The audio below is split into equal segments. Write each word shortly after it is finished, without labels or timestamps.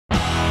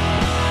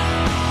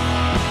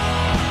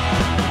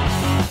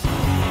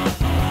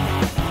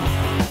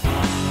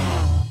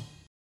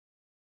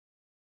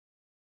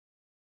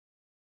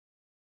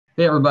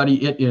Hey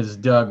everybody, it is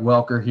Doug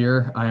Welker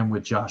here. I am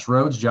with Josh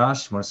Rhodes.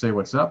 Josh, want to say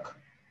what's up?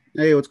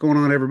 Hey, what's going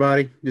on,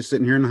 everybody? Just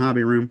sitting here in the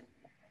hobby room.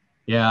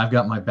 Yeah, I've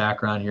got my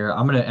background here.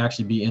 I'm going to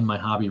actually be in my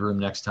hobby room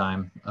next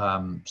time.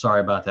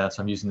 Sorry about that.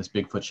 So I'm using this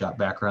Bigfoot shop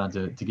background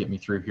to get me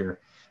through here.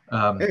 Hey,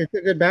 Um, it's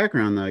a good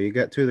background, though. You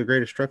got two of the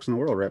greatest trucks in the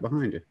world right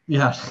behind you.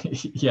 yeah,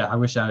 yeah. I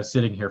wish I was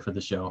sitting here for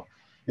the show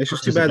It's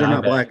just too versus a bad they're guy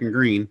not bag. black and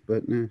green,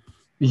 but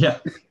Yeah,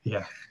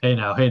 yeah. Hey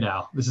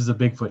now. This is a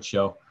Bigfoot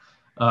show.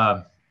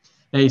 Um,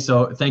 Hey,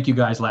 so thank you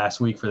guys last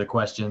week for the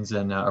questions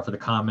and for the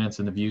comments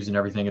and the views and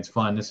everything. It's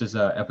fun. This is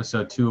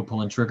episode 2 of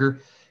Pulling Trigger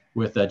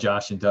with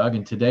Josh and Doug.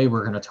 And today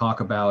we're going to talk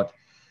about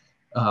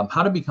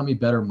how to become a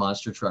better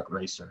monster truck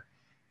racer.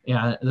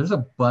 And there's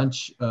a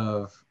bunch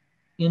of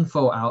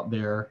info out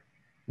there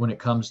when it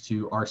comes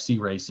to RC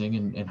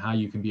racing and how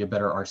you can be a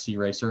better RC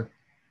racer.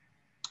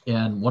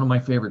 And one of my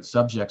favorite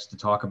subjects to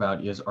talk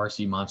about is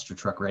RC monster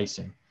truck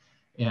racing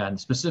and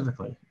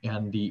specifically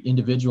and the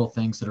individual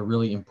things that are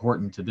really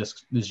important to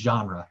this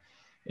genre.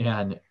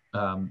 And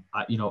I'm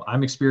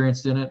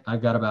experienced in it.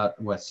 I've got about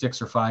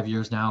 6 or 5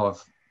 years now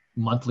of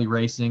monthly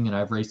racing, and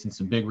I've raced in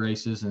some big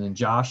races. And then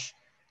Josh,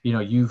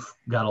 you've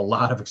got a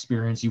lot of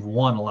experience. You've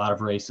won a lot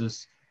of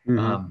races.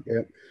 Um,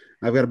 yep.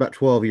 I've got about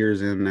 12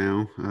 years in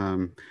now.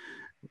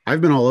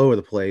 I've been all over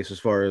the place as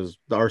far as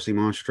the RC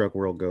monster truck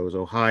world goes.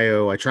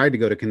 Ohio, I tried to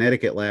go to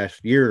Connecticut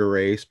last year to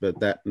race, but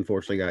that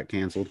unfortunately got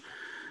canceled.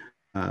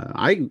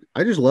 I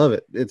just love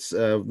it. It's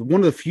one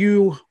of the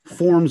few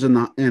forms in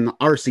the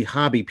RC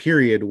hobby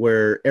period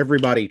where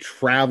everybody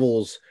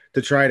travels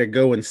to try to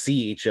go and see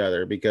each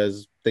other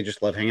because they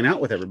just love hanging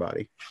out with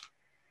everybody.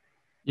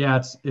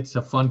 yeah, it's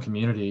a fun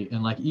community,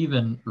 and like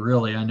even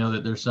really, I know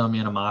that there's some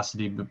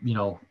animosity,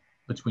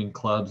 between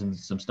clubs and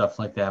some stuff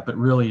like that. But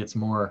really, it's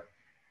more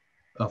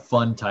a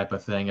fun type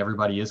of thing.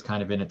 Everybody is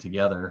kind of in it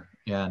together,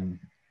 and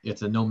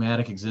it's a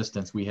nomadic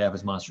existence we have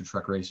as monster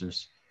truck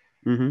racers,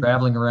 Hmm.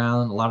 traveling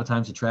around. A lot of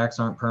times the tracks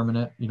aren't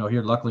permanent.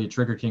 Here, luckily at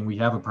Trigger King, we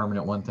have a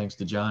permanent one thanks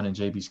to John and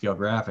JB Scale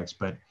Graphics,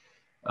 but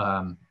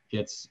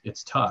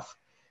it's tough.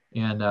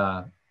 And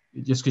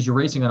just because you're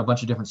racing on a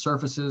bunch of different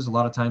surfaces, a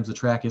lot of times the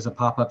track is a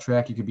pop-up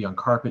track. You could be on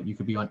carpet, you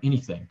could be on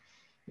anything.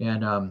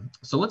 And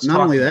so let's Not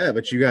talk. only that,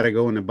 but you got to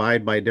go and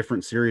abide by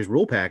different series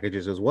rule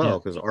packages as Yeah, well,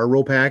 because our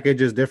rule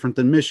package is different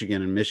than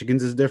Michigan, and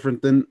Michigan's is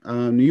different than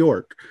New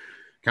York.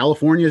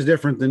 California is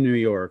different than New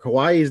York.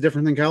 Hawaii is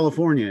different than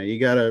California. You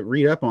got to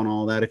read up on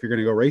all that if you're going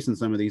to go racing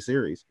some of these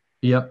series.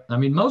 yep. I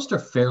mean, most are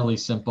fairly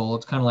simple.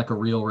 It's kind of like a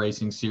real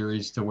racing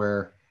series to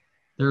where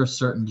there are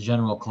certain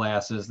general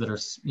classes that are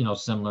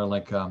similar,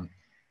 like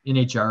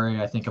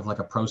NHRA. I think of like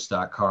a pro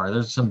stock car.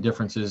 There's some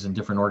differences in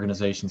different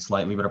organizations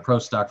slightly, but a pro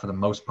stock for the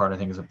most part I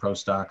think is a pro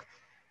stock,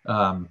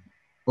 um,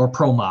 or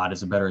pro mod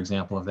is a better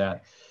example of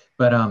that.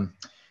 But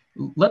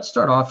let's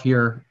start off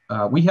here.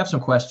 We have some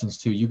questions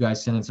too. You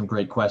guys sent in some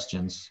great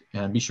questions,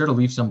 and be sure to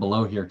leave some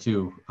below here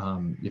too,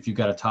 if you've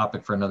got a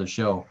topic for another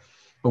show.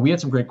 But we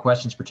had some great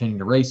questions pertaining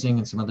to racing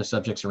and some other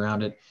subjects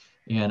around it.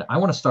 And I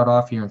want to start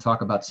off here and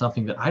talk about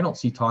something that I don't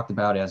see talked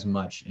about as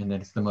much, and that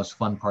it's the most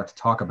fun part to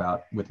talk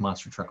about with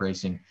monster truck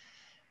racing,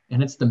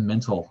 and it's the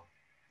mental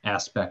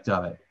aspect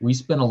of it. We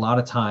spend a lot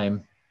of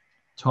time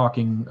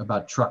talking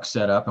about truck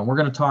setup, and we're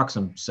going to talk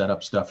some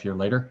setup stuff here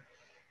later.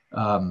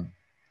 Um,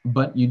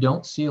 but you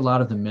don't see a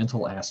lot of the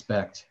mental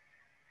aspect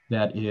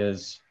that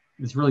is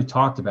really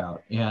talked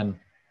about. And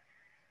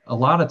a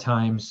lot of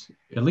times,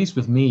 at least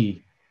with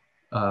me,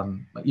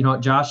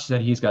 Josh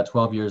said he's got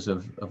 12 years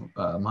of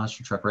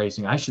monster truck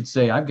racing. I should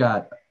say I've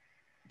got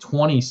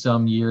 20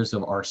 some years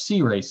of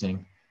RC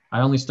racing. I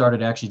only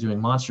started actually doing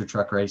monster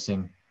truck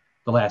racing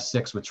the last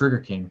 6 with Trigger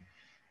King.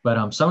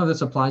 But some of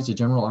this applies to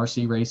general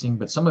RC racing,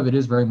 but some of it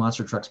is very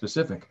monster truck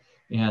specific.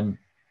 And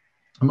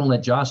I'm going to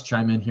let Josh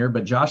chime in here,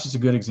 but Josh is a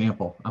good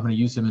example. I'm going to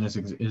use him as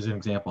an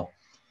example.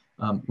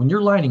 When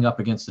you're lining up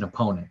against an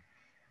opponent,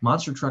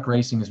 monster truck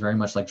racing is very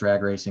much like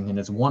drag racing, and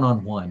it's one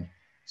on one.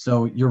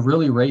 So you're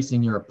really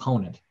racing your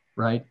opponent,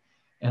 right?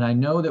 And I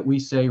know that we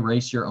say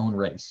race your own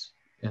race,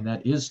 and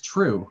that is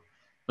true.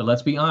 But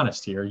let's be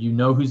honest here. You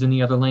know who's in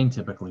the other lane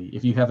typically.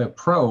 If you have a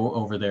pro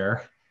over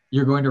there,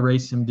 you're going to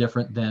race him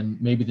different than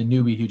maybe the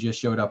newbie who just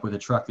showed up with a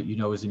truck that you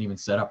know isn't even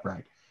set up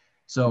right.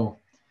 So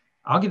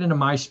I'll get into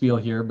my spiel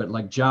here, but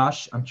like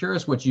Josh, I'm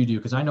curious what you do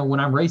because I know when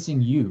I'm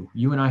racing you,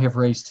 you and I have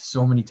raced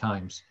so many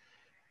times.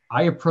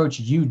 I approach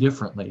you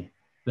differently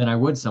than I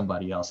would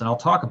somebody else, and I'll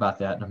talk about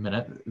that in a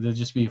minute. There'll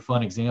just be a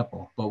fun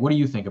example. But what do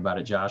you think about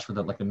it, Josh, for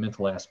the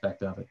mental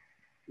aspect of it?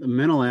 The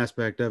mental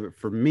aspect of it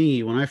for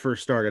me, when I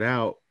first started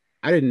out,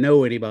 I didn't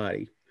know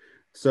anybody.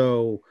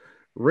 So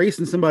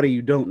racing somebody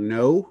you don't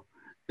know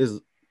is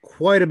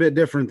quite a bit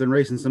different than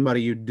racing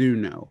somebody you do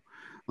know.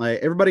 Like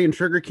everybody in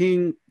Trigger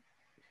King,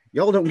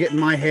 y'all don't get in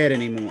my head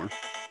anymore.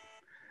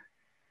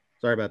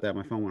 Sorry about that.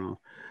 My phone went off.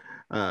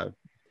 Uh,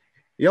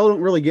 y'all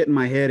don't really get in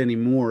my head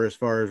anymore as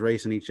far as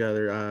racing each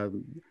other.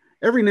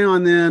 Every now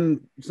and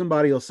then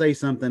somebody will say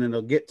something and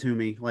it'll get to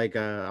me. Like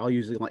I'll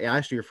usually, like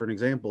last year for an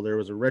example, there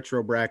was a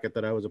retro bracket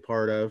that I was a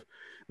part of.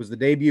 It was the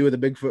debut of the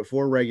Bigfoot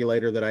 4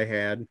 regulator that I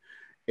had,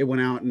 it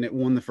went out and it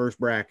won the first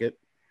bracket.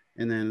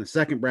 And then the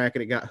second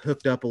bracket, it got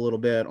hooked up a little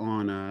bit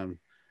on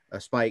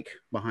a spike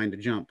behind a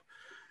jump.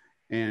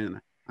 And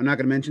I'm not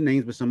going to mention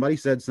names, but somebody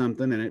said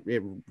something and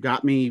it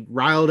got me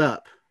riled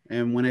up.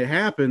 And when it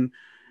happened,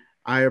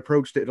 I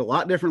approached it a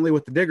lot differently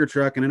with the digger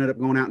truck and ended up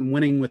going out and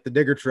winning with the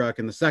digger truck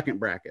in the second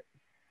bracket.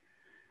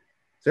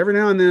 So every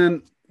now and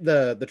then,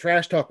 the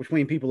trash talk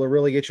between people will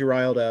really get you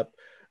riled up.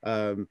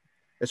 Um,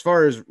 as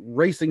far as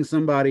racing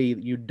somebody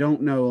you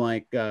don't know,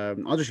 like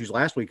I'll just use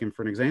last weekend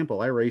for an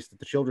example. I raced at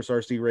the Childress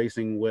RC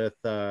Racing with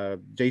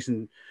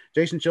Jason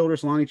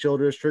Childress, Lonnie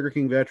Childress, Trigger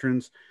King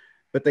veterans,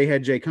 but they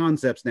had J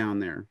Concepts down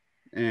there,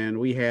 and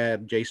we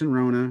had Jason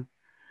Rona,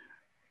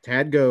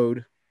 Tad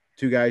Goad,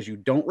 two guys you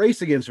don't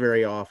race against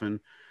very often,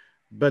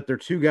 but they're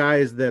two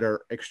guys that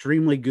are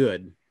extremely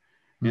good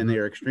and they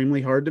are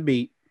extremely hard to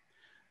beat.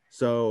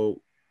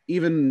 So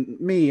even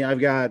me, I've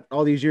got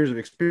all these years of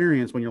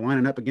experience. When you're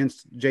lining up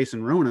against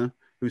Jason Rona,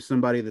 who's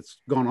somebody that's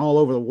gone all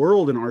over the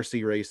world in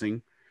RC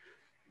racing,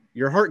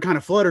 your heart kind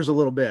of flutters a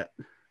little bit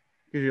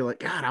because you're like,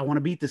 God, I want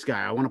to beat this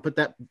guy. I want to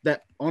put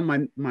that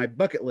on my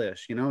bucket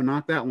list,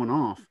 knock that one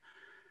off.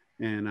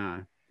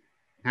 And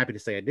happy to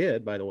say I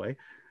did, by the way,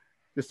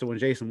 just so when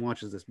Jason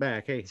watches this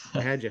back, hey,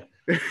 I had you.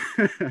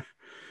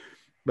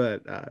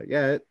 But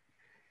yeah,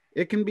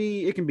 it can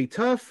be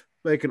tough,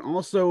 but it can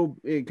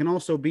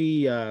also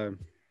be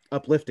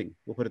uplifting.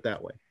 We'll put it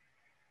that way.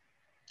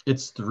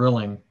 It's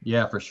thrilling.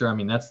 Yeah, for sure. I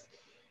mean, that's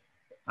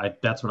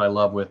what I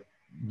love with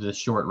the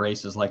short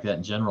races like that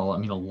in general. I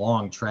mean, a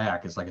long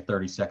track is like a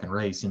 30-second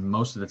race, and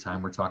most of the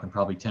time we're talking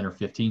probably 10 or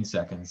 15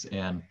 seconds.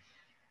 And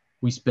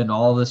we spend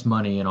all this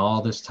money and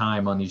all this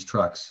time on these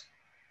trucks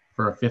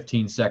for a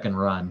 15-second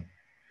run.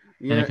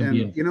 Yeah, And it can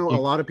be a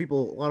lot of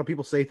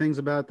people say things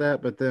about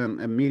that, but then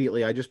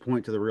immediately I just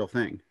point to the real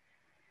thing.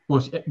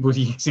 Well,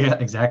 yeah,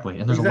 exactly.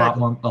 And there's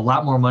Exactly. a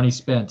lot more money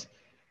spent.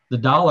 The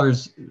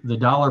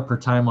dollar per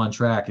time on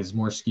track is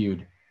more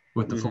skewed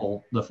with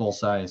the full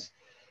size.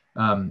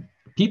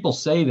 People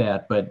say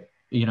that, but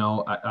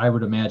I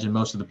would imagine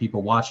most of the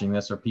people watching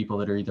this are people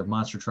that are either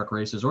monster truck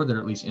racers or they're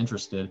at least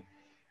interested.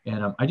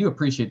 And I do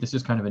appreciate this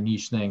is kind of a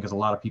niche thing because a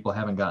lot of people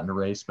haven't gotten to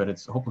race, but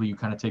it's hopefully you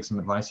kind of take some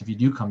advice if you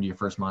do come to your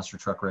first monster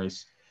truck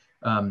race.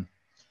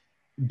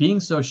 Being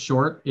so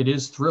short, it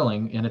is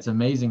thrilling, and it's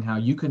amazing how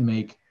you can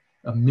make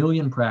a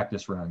million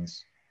practice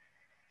runs.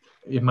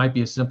 It might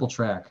be a simple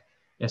track.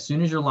 As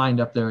soon as you're lined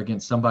up there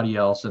against somebody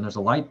else and there's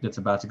a light that's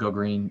about to go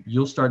green,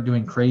 you'll start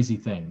doing crazy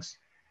things.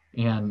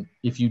 And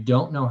if you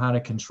don't know how to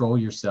control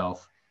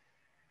yourself,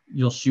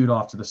 you'll shoot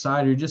off to the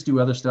side or just do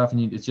other stuff.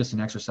 And it's just an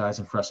exercise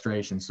in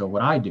frustration. So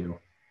what I do,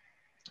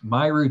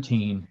 my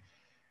routine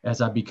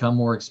as I become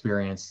more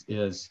experienced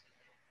is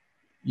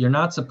you're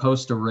not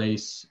supposed to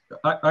race.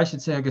 I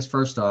should say, I guess,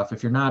 first off,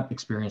 if you're not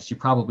experienced, you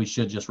probably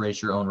should just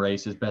race your own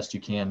race as best you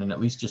can and at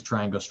least just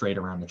try and go straight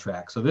around the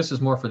track. So this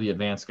is more for the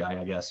advanced guy,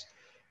 I guess.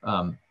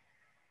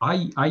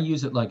 I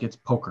use it like it's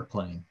poker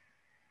playing.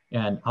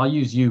 And I'll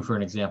use you for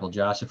an example,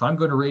 Josh. If I'm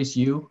going to race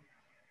you,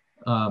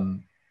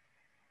 I'm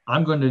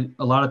going to,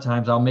 a lot of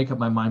times I'll make up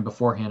my mind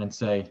beforehand and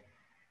say,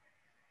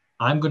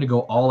 I'm going to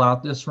go all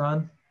out this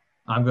run.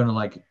 I'm going to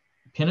like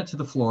pin it to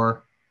the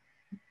floor.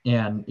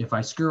 And if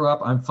I screw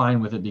up, I'm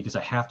fine with it because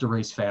I have to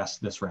race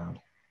fast this round.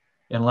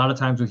 And a lot of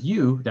times with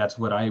you, that's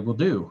what I will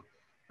do,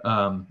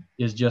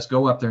 is just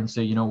go up there and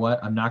say, you know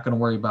what, I'm not going to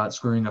worry about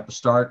screwing up a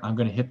start. I'm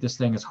going to hit this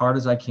thing as hard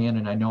as I can.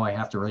 And I know I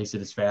have to race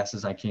it as fast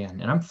as I can.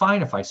 And I'm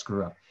fine if I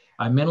screw up.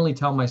 I mentally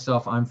tell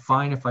myself I'm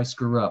fine if I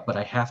screw up, but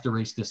I have to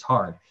race this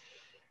hard.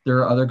 There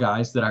are other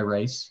guys that I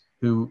race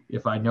who,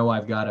 if I know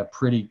I've got a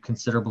pretty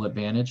considerable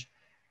advantage,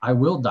 I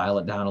will dial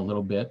it down a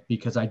little bit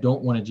because I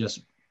don't want to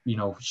just,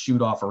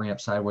 shoot off a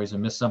ramp sideways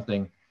and miss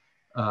something.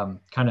 I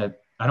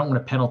don't want to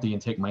penalty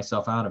and take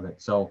myself out of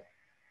it. So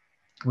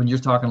when you're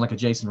talking like a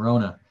Jason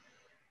Rona,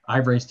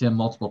 I've raced him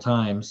multiple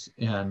times.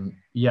 And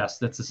yes,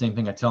 that's the same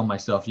thing I tell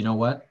myself. You know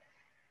what?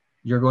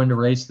 You're going to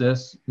race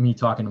this, me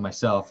talking to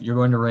myself, you're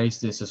going to race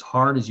this as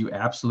hard as you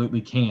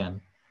absolutely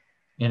can.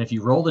 And if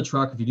you roll the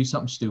truck, if you do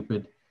something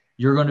stupid,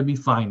 you're going to be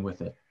fine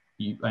with it.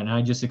 And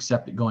I just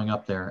accept it going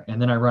up there.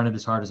 And then I run it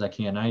as hard as I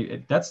can.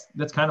 That's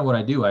kind of what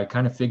I do. I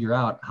kind of figure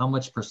out how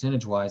much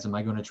percentage wise am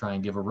I going to try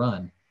and give a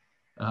run.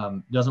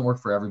 Doesn't work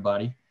for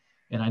everybody.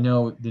 And I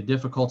know the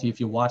difficulty, if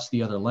you watch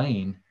the other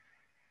lane,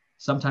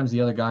 sometimes the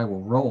other guy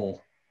will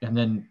roll and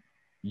then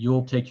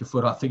you'll take your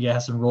foot off the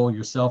gas and roll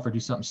yourself or do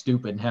something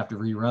stupid and have to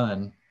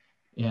rerun.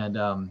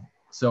 And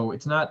so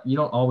it's not, you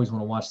don't always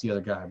want to watch the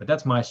other guy, but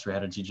that's my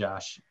strategy,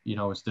 Josh,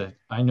 is that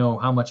I know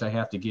how much I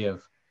have to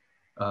give.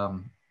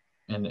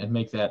 And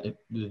make the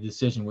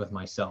decision with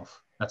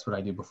myself. That's what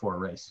I do before a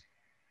race.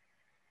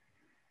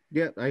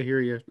 Yeah, I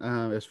hear you.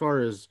 As far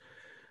as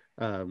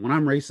when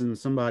I'm racing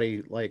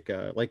somebody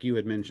like you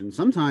had mentioned,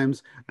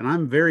 sometimes, and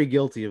I'm very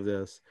guilty of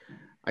this,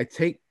 I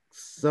take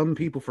some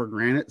people for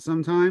granted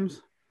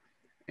sometimes,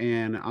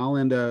 and I'll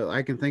end up.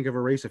 I can think of a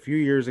race a few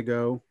years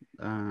ago.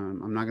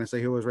 I'm not going to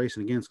say who I was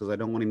racing against because I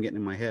don't want him getting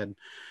in my head.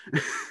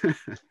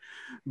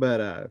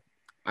 But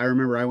I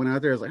remember I went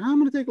out there, I was like, oh, I'm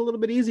going to take a little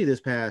bit easy this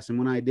pass. And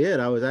when I did,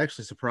 I was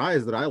actually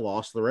surprised that I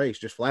lost the race,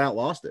 just flat out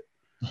lost it.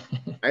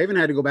 I even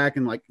had to go back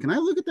and like, can I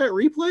look at that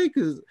replay?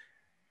 Because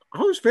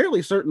I was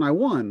fairly certain I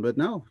won, but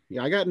no,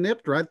 yeah, I got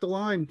nipped right at the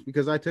line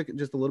because I took it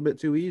just a little bit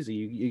too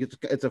easy.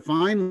 It's a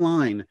fine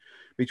line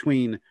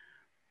between,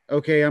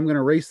 okay, I'm going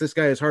to race this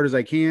guy as hard as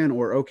I can,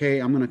 or okay,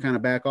 I'm going to kind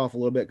of back off a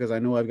little bit because I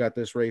know I've got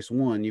this race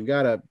won. You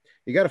got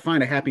to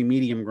find a happy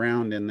medium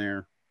ground in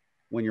there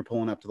when you're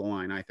pulling up to the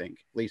line, I think,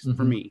 at least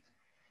for me.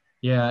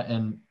 Yeah.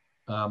 And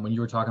when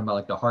you were talking about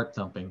like the heart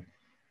thumping,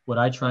 what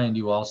I try and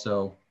do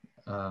also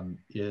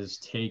is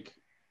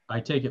I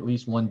take at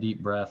least one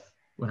deep breath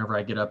whenever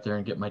I get up there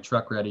and get my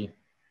truck ready.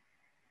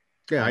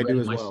 Yeah, I do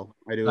as well.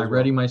 I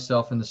ready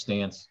myself in the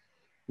stance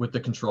with the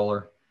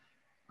controller.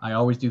 I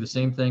always do the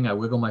same thing. I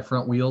wiggle my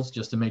front wheels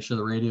just to make sure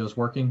the radio is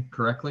working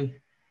correctly.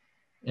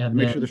 And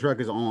make sure the truck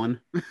is on.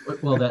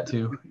 Well, that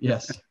too.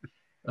 Yes.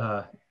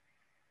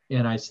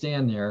 And I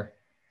stand there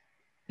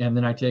and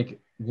then I take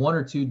 1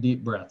 or 2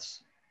 deep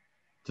breaths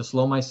to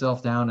slow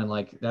myself down. And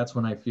like, that's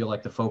when I feel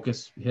like the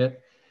focus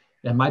hit.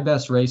 And my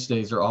best race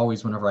days are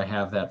always whenever I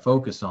have that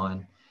focus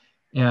on.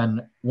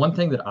 And one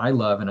thing that I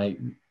love, and a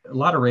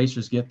lot of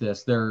racers get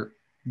this, they're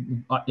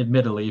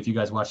admittedly, if you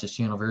guys watch this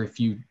channel, very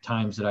few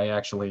times that I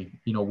actually,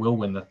 will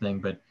win the thing,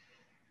 but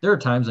there are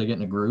times I get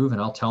in a groove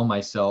and I'll tell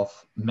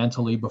myself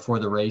mentally before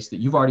the race that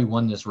you've already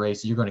won this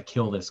race. You're going to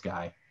kill this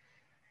guy.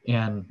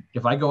 And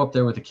if I go up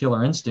there with a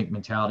killer instinct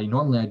mentality,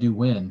 normally I do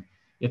win.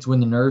 It's when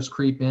the nerves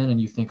creep in and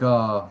you think,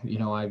 oh,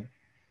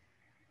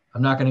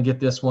 I'm not going to get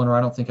this one, or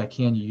I don't think I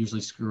can. You usually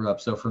screw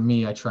up. So for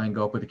me, I try and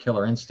go up with a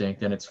killer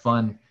instinct, and it's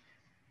fun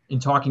in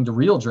talking to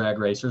real drag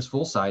racers,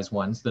 full size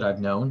ones that I've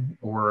known,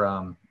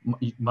 or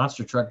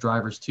monster truck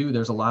drivers too.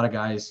 There's a lot of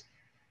guys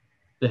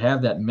that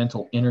have that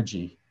mental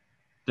energy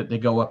that they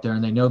go up there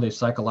and they know they've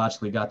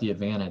psychologically got the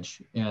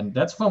advantage. And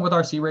that's fun with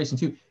RC racing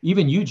too.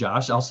 Even you,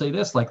 Josh, I'll say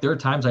this, like there are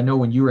times I know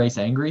when you race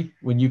angry,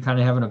 when you kind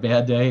of having a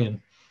bad day,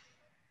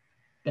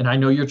 and I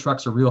know your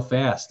trucks are real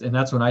fast. And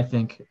that's when I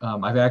think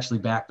I've actually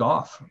backed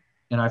off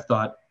and I've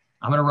thought,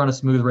 I'm going to run a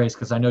smooth race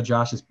because I know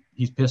Josh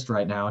he's pissed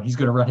right now and he's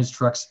going to run his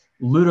trucks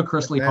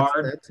ludicrously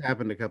hard. That's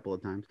happened a couple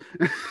of times.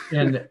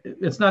 And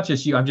it's not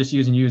just you. I'm just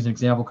using you as an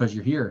example because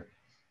you're here.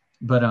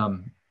 But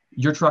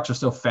your trucks are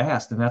so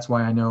fast. And that's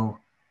why I know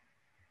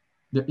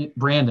that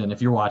Brandon,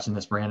 if you're watching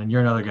this, Brandon,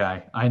 you're another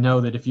guy. I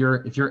know that if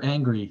you're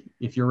angry,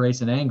 if you're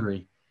racing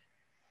angry,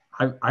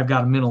 I've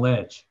got a mental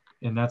edge.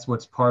 And that's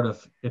what's part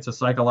of, it's a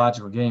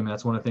psychological game.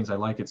 That's one of the things I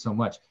like it so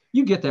much.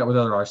 You get that with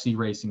other RC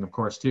racing, of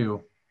course,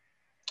 too.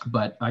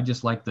 But I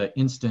just like the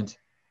instant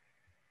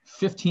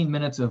 15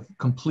 minutes of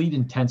complete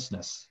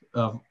intenseness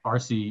of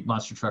RC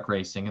monster truck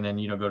racing. And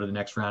then, go to the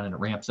next round and it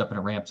ramps up and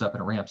it ramps up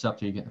and it ramps up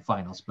till you get in the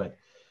finals. But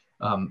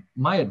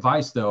my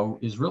advice, though,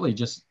 is really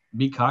just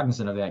be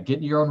cognizant of that. Get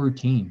in your own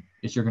routine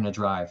if you're going to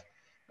drive.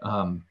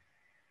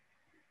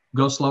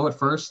 Go slow at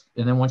first.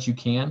 And then once you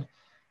can,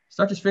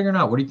 start just figuring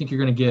out what do you think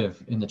you're going to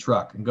give in the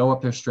truck and go up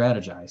there,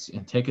 strategize,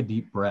 and take a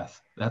deep breath.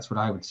 That's what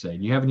I would say.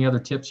 Do you have any other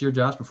tips here,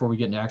 Josh, before we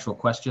get into actual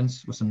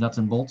questions with some nuts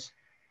and bolts?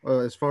 Well,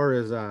 as far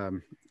as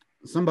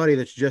somebody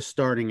that's just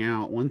starting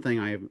out, one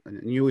thing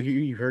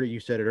you heard it, you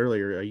said it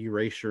earlier, you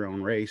race your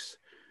own race.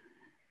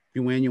 If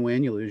you win, you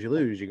win, you lose, you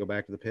lose. You go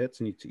back to the pits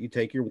and you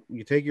take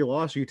your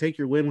loss, or you take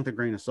your win with a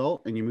grain of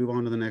salt and you move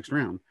on to the next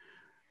round.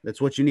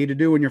 That's what you need to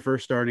do when you're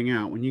first starting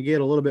out. When you get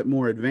a little bit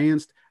more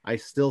advanced, I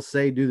still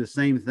say do the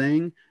same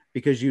thing,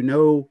 because you're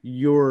more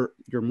of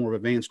an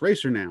advanced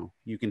racer now.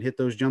 You can hit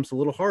those jumps a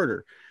little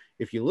harder.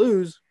 If you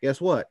lose, guess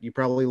what? You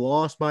probably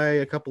lost by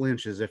a couple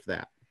inches, if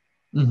that.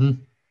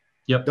 Mm-hmm.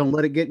 Yep. Don't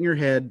let it get in your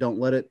head. Don't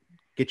let it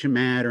get you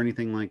mad or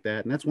anything like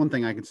that. And that's one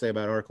thing I can say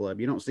about our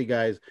club. You don't see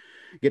guys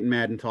getting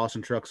mad and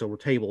tossing trucks over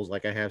tables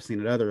like I have seen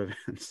at other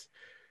events.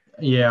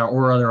 Yeah,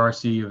 or other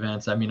RC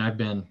events. I mean, I've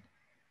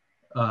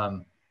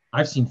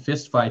seen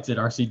fist fights at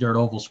RC Dirt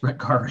Oval sprint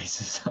car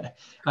races.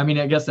 I mean,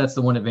 I guess that's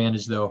the one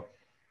advantage, though.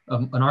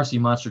 An RC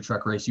monster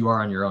truck race, you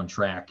are on your own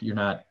track. You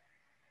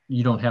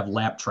don't have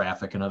lap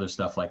traffic and other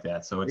stuff like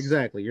that. So it's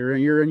exactly, you're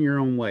in your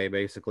own way,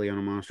 basically, on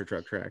a monster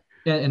truck track.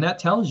 And that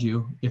tells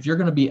you, if you're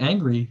going to be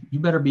angry, you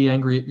better be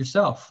angry at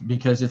yourself,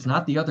 because it's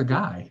not the other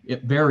guy.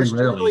 It very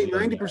rarely.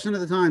 90% of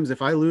the times,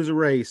 if I lose a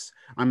race,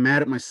 I'm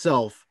mad at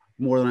myself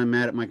more than I'm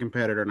mad at my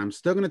competitor. And I'm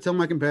still going to tell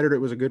my competitor it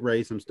was a good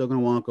race. I'm still going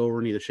to walk over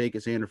and either shake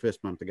his hand or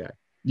fist bump the guy.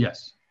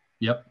 Yes.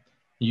 Yep.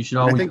 You should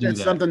always do that. I think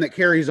that's something that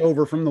carries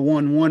over from the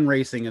 1-1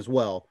 racing as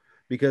well,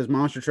 because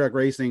monster truck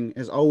racing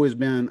has always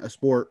been a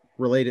sport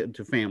related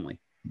to family.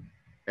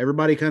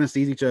 Everybody kind of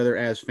sees each other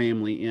as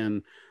family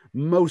in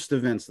most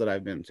events that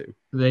I've been to.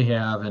 They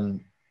have, and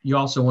you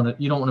also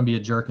you don't want to be a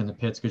jerk in the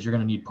pits, because you're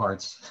going to need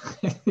parts.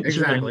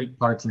 Exactly. Need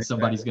parts, and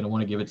somebody's going to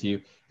want to give it to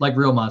you, like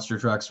real monster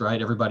trucks,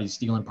 right? Everybody's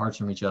stealing parts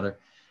from each other.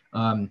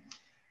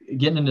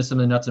 Getting into some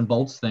of the nuts and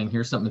bolts thing,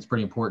 here's something that's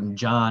pretty important.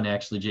 John,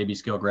 actually, JB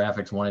Skill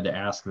Graphics, wanted to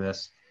ask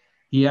this.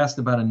 He asked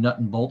about a nut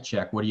and bolt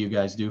check. What do you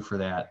guys do for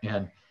that?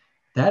 And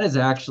that is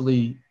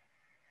actually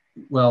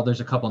Well,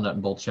 there's a couple nut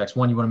and bolt checks.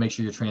 One, you want to make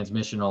sure your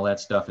transmission, all that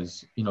stuff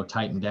is,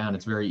 tightened down.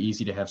 It's very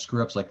easy to have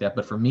screw ups like that.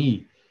 But for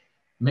me,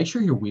 make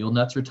sure your wheel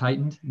nuts are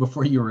tightened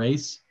before you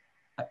race.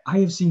 I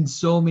have seen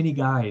so many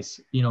guys,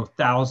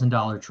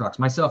 $1,000 trucks,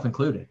 myself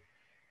included.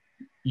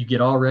 You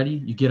get all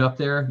ready, you get up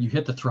there, you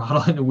hit the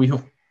throttle, and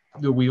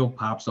the wheel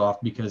pops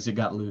off because it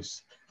got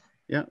loose.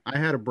 Yeah, I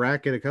had a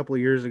bracket a couple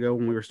of years ago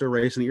when we were still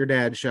racing at your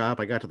dad's shop.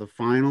 I got to the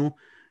final,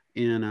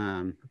 and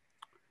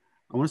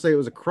I want to say it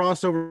was a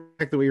crossover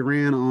that we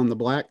ran on the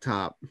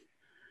blacktop.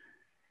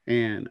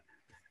 And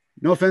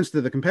no offense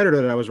to the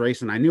competitor that I was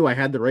racing, I knew I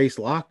had the race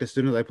locked as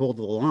soon as I pulled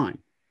to the line.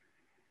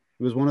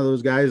 It was one of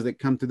those guys that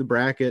come through the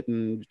bracket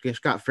and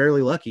just got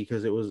fairly lucky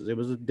because it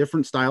was a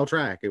different style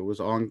track. It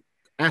was on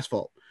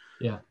asphalt.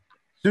 Yeah.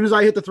 As soon as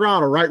I hit the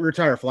throttle, right rear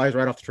tire flies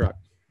right off the truck.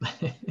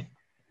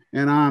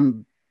 And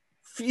I'm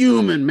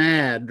fuming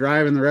mad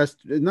driving the rest,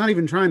 not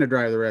even trying to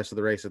drive the rest of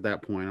the race at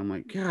that point. I'm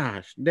like,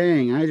 gosh,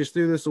 dang, I just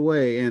threw this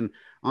away. And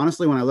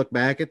honestly, when I look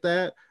back at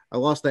that, I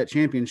lost that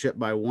championship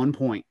by 1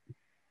 point.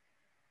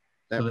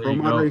 So That there Pro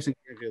you Mod go. Racing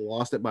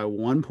lost it by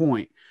 1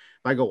 point.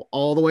 If I go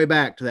all the way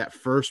back to that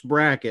first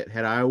bracket,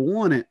 had I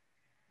won it,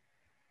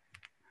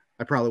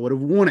 I probably would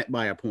have won it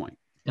by a point.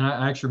 And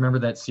I actually remember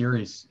that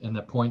series and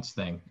the points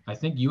thing. I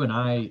think you and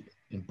I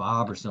and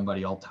Bob or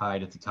somebody all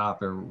tied at the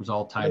top, or it was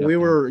all tied up We there.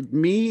 were,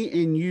 me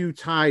and you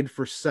tied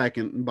for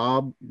second.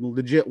 Bob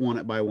legit won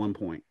it by 1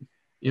 point.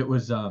 It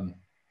was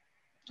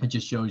it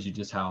just shows you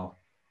just how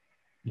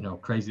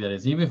crazy that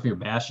is. Even if you're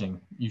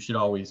bashing, you should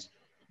always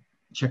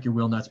check your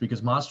wheel nuts,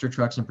 because monster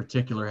trucks in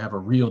particular have a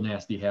real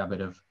nasty habit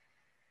of,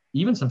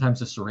 even sometimes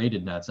the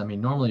serrated nuts. I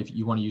mean, normally if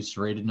you want to use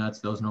serrated nuts,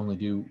 those normally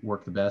do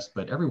work the best,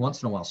 but every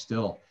once in a while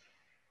still,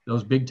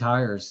 those big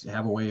tires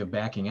have a way of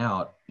backing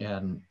out,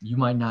 and you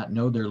might not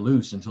know they're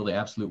loose until the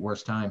absolute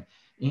worst time.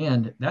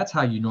 And that's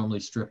how you normally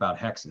strip out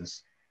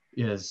hexes,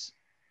 is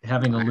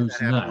having a I had loose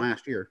that happen nut.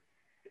 last year.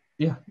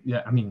 Yeah.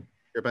 Yeah. I mean,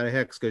 You're about a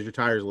hex because your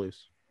tire's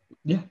loose.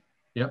 yeah.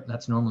 Yep.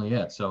 That's normally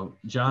it. So,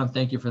 John,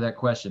 thank you for that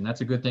question. That's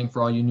a good thing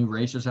for all you new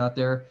racers out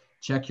there.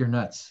 Check your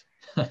nuts.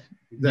 Make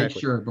Exactly.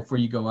 sure before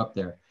you go up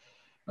there.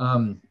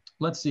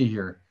 Let's see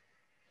here.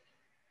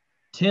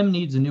 Tim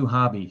needs a new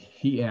hobby.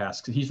 He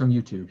asks, he's from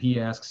YouTube. He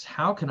asks,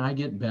 how can I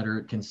get better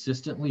at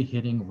consistently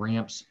hitting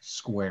ramps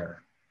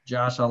square?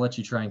 Josh, I'll let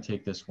you try and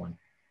take this one.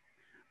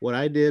 What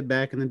I did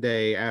back in the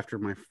day after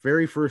my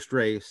very first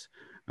race,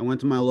 I went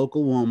to my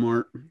local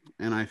Walmart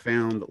and I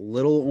found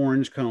little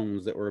orange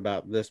cones that were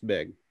about this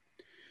big.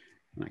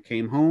 And I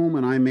came home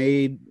and I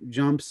made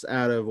jumps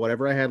out of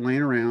whatever I had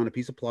laying around, a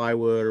piece of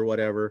plywood or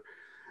whatever.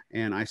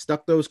 And I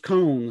stuck those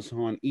cones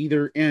on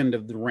either end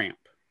of the ramp.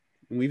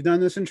 And we've done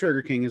this in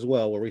Trigger King as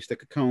well, where we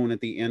stick a cone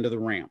at the end of the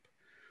ramp.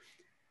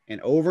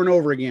 And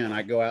over again,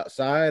 I'd go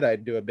outside,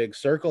 I'd do a big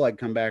circle, I'd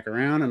come back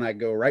around, and I'd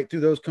go right through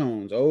those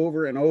cones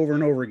over and over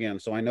and over again.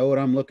 So I know what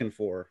I'm looking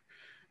for.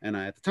 And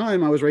at the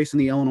time, I was racing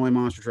the Illinois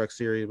Monster Truck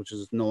Series, which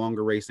is no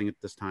longer racing at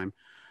this time.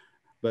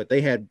 But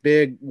they had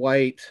big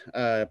white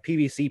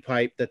PVC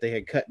pipe that they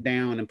had cut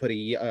down and put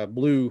a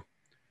blue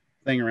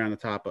thing around the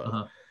top of.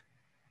 Uh-huh.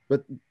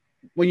 But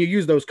when you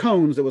use those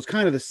cones, it was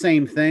kind of the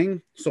same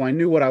thing. So I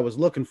knew what I was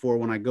looking for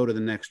when I go to the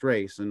next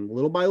race. And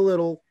little by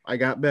little, I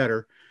got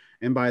better.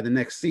 And by the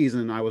next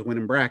season, I was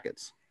winning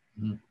brackets.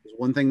 Mm-hmm.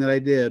 One thing that I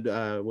did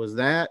was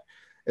that,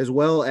 as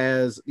well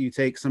as you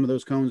take some of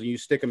those cones and you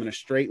stick them in a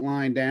straight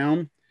line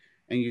down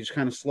and you just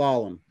kind of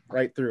slalom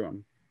right through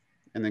them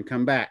and then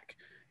come back.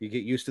 You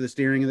get used to the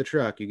steering of the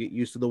truck. You get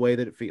used to the way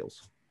that it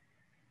feels.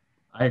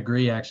 I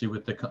agree, actually,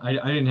 with I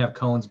didn't have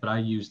cones, but I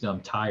used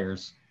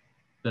tires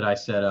that I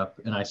set up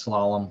and I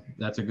slalom.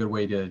 That's a good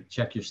way to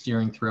check your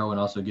steering throw and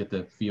also get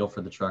the feel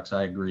for the trucks.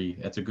 I agree.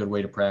 That's a good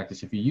way to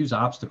practice. If you use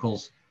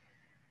obstacles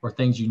or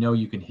things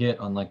you can hit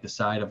on like the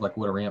side of like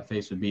what a ramp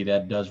face would be,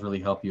 that does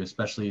really help you,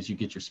 especially as you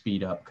get your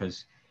speed up.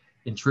 Because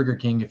in Trigger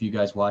King, if you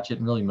guys watch it,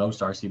 and really most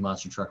RC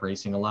monster truck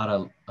racing, a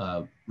lot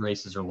of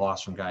races are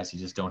lost from guys who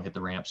just don't hit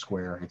the ramp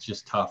square. It's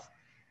just tough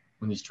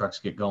when these trucks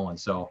get going.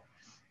 So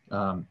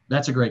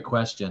that's a great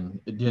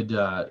question. Did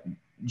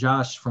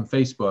Josh from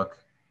Facebook,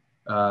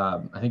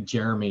 I think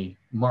Jeremy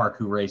Mark,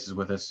 who races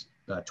with us,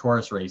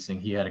 Taurus Racing,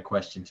 he had a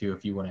question too,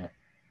 if you want to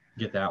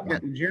get that one.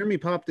 Yeah, Jeremy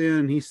popped in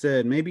and he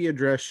said maybe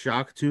address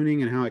shock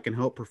tuning and how it can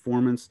help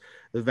performance,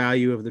 the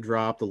value of the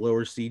drop, the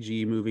lower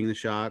CG, moving the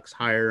shocks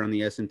higher on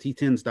the SMT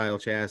 10 style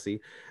chassis.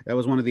 That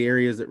was one of the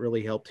areas that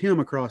really helped him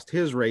across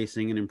his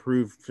racing and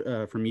improved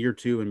from year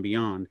 2 and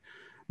beyond.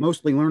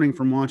 Mostly learning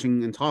from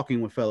watching and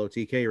talking with fellow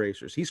TK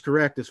racers. He's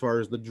correct as far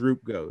as the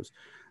droop goes.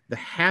 The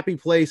happy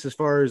place as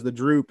far as the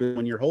droop is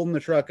when you're holding the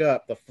truck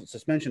up, the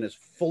suspension is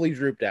fully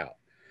drooped out.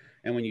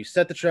 And when you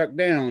set the truck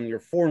down, your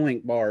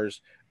 4-link bars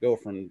go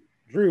from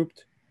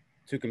drooped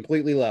to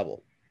completely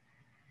level.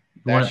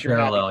 That's your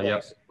happy Parallel, place yep.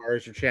 as far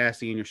as your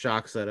chassis and your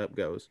shock setup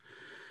goes.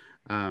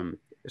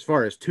 As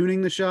far as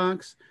tuning the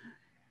shocks,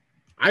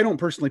 I don't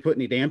personally put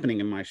any dampening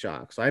in my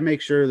shocks. I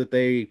make sure that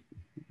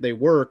they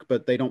work,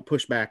 but they don't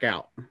push back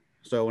out.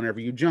 So whenever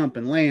you jump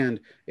and land,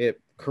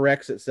 it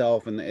corrects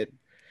itself and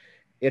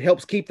it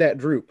helps keep that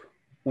droop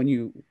when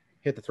you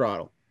hit the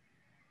throttle.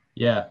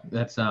 Yeah,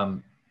 that's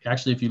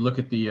actually, if you look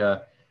at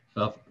the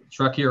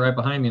truck here right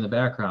behind me in the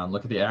background,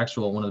 look at the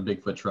actual one of the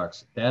Bigfoot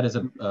trucks. That is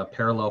a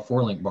parallel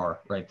 4-link bar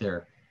right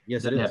there.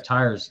 Yes, It it doesn't have is.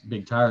 tires,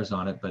 big tires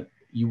on it, but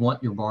you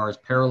want your bars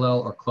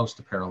parallel or close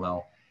to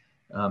parallel.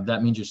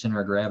 That means your center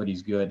of gravity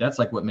is good. That's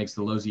like what makes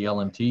the Losi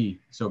LMT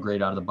so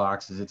great out of the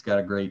box. Is it's got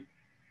a great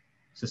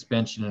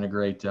suspension and a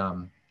great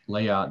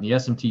layout. In the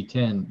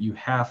SMT10, you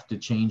have to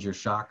change your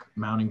shock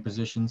mounting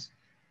positions.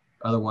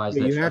 Otherwise,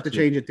 Yeah, that you have truck to gets,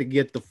 change it to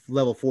get the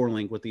level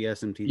 4-link with the yeah,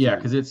 SMT10.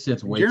 because it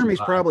sits way too Jeremy's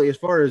high. probably, as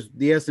far as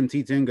the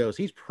SMT10 goes,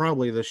 he's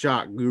probably the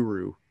shock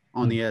guru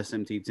on the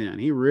SMT10.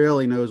 He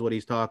really knows what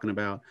he's talking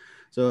about.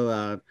 So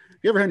if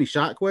you ever had any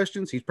shot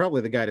questions, he's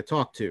probably the guy to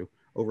talk to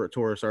over at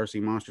Taurus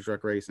RC Monster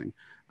Truck Racing.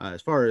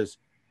 As far as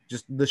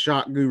just the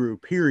shot guru,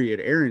 period,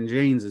 Aaron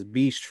Janes's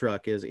beast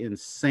truck is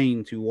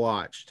insane to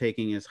watch,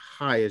 taking as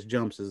high as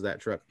jumps as that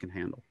truck can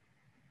handle.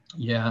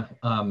 Yeah,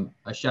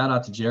 a shout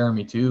out to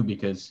Jeremy too,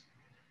 because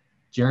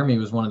Jeremy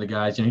was one of the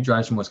guys, he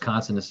drives from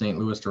Wisconsin to St.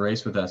 Louis to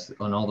race with us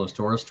on all those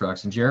Taurus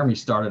trucks. And Jeremy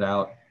started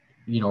out,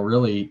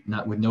 really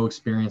not with no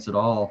experience at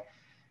all,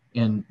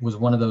 and was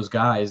one of those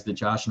guys that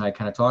Josh and I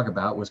kind of talk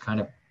about, was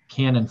kind of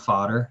cannon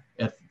fodder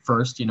at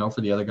first,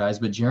 for the other guys.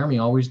 But Jeremy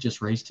always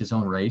just raced his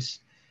own race,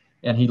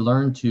 and he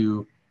learned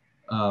to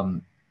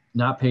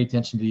not pay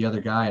attention to the other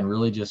guy and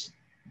really just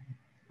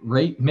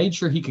made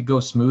sure he could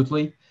go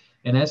smoothly.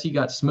 And as he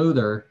got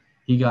smoother,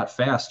 he got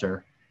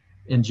faster.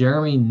 And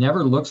Jeremy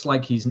never looks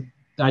like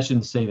I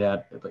shouldn't say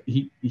that, but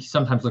he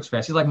sometimes looks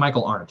fast. He's like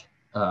Michael Arndt,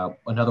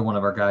 another one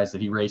of our guys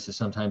that he races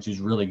sometimes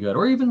who's really good.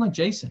 Or even like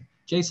Jason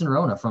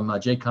Rona from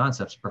J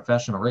Concepts,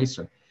 professional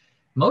racer.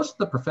 Most of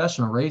the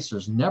professional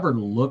racers never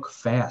look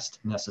fast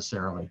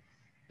necessarily.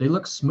 They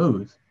look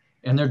smooth,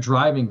 and they're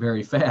driving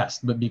very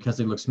fast, but because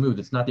they look smooth,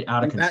 it's not the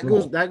out of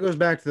control. That goes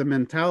back to the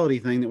mentality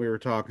thing that we were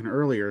talking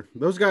earlier.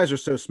 Those guys are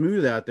so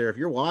smooth out there. If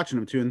you're watching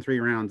them 2 and 3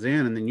 rounds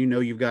in, and then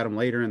you've got them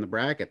later in the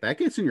bracket, that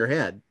gets in your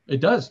head.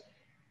 It does.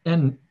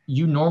 And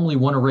you normally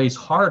want to race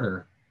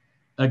harder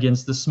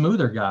against the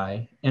smoother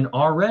guy, and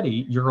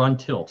already you're on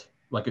tilt.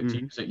 Like a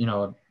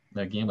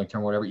gambling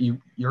term, or whatever.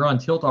 You're on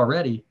tilt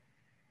already,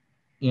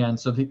 and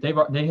so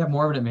they have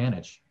more of an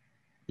advantage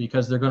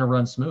because they're going to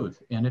run smooth,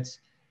 and it's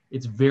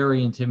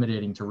very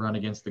intimidating to run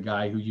against the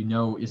guy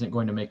who isn't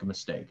going to make a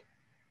mistake,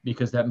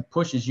 because that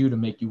pushes you to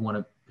make you want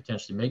to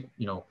potentially make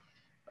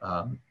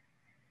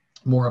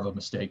more of a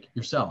mistake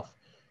yourself,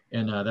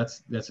 and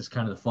that's just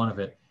kind of the fun of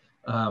it.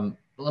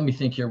 Let me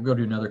think here. We'll go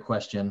to another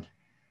question.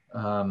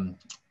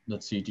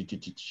 Let's see.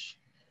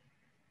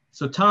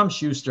 So Tom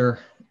Schuster,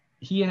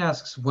 he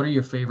asks, what are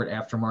your favorite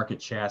aftermarket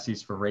chassis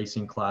for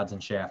racing clods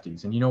and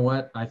shafties? And you know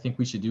what I think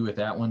we should do with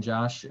that one,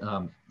 Josh?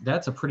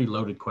 That's a pretty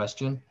loaded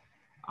question.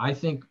 I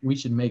think we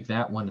should make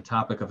that one the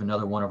topic of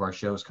another one of our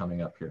shows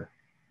coming up here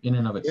in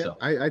and of itself.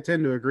 Yeah, I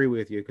tend to agree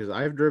with you, because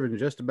I've driven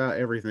just about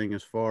everything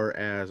as far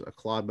as a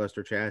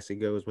clodbuster chassis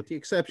goes, with the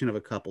exception of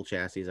a couple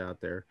chassis out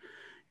there.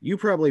 You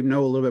probably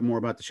know a little bit more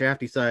about the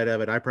shafty side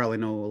of it. I probably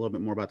know a little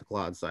bit more about the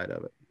clod side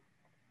of it.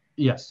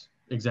 Yes,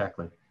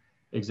 exactly.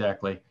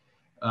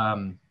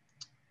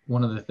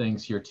 One of the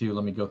things here too,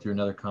 let me go through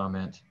another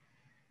comment.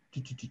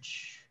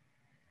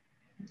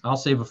 I'll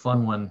save a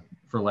fun one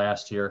for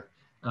last here.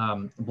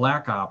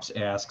 Black Ops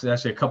asks,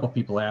 actually a couple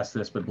people asked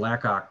this, but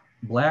Black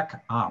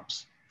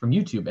Ops from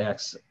YouTube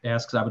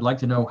asks, I would like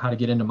to know how to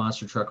get into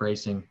monster truck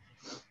racing,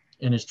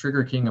 and is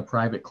Trigger King a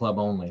private club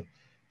only?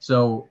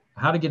 So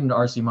how to get into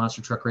RC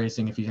monster truck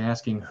racing, if he's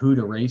asking who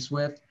to race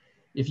with,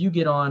 if you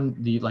get on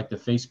the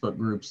Facebook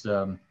groups,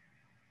 Tamaya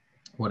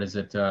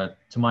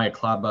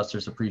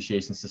Cloudbusters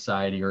Appreciation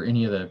Society, or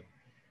any of the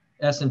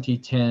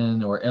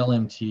SMT10 or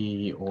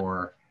LMT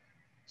or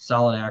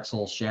Solid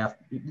Axle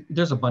Shaft,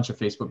 there's a bunch of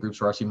Facebook groups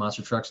for RC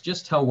monster trucks.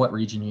 Just tell what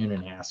region you're in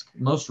and ask.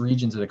 Most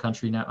regions of the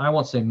country now, I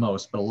won't say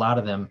most, but a lot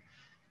of them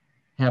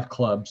have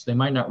clubs. They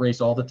might not race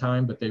all the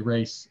time, but they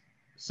race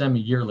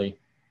semi-yearly,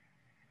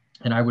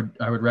 and I would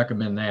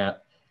recommend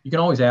that. You can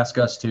always ask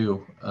us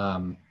too,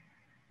 on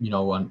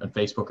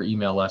Facebook, or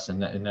email us,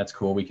 and that's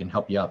cool. We can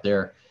help you out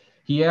there.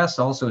 He asks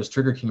also, is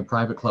Trigger King a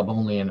private club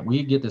only? And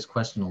we get this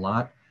question a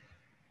lot.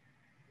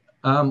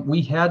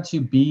 We had to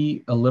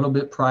be a little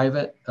bit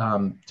private,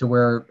 to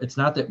where it's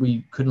not that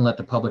we couldn't let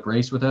the public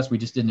race with us. We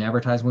just didn't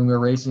advertise when we were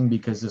racing,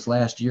 because this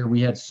last year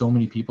we had so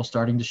many people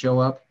starting to show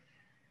up.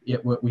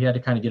 We had to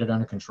kind of get it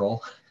under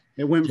control.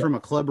 It went from a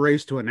club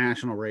race to a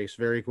national race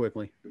very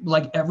quickly.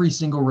 Like every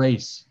single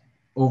race,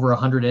 over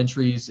 100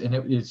 entries, and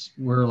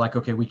we're like,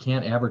 okay, we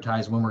can't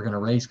advertise when we're going to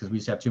race because we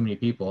just have too many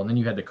people. And then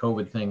you had the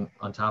COVID thing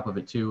on top of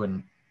it too,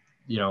 and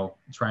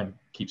trying to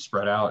keep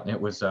spread out. And it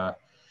was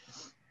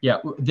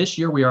this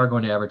year we are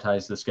going to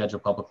advertise the schedule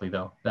publicly,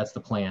 though. That's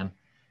the plan.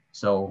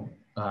 So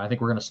I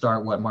think we're going to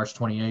start March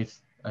 28th,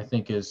 I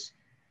think, is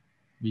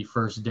the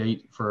first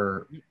date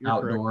for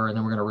outdoor. Correct. And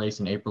then we're going to race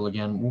in April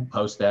again. We'll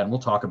post that, and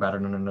we'll talk about it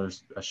in another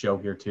show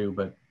here too,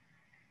 but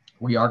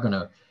we are going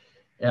to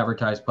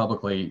advertise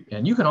publicly.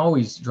 And you can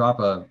always drop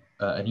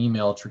an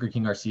email,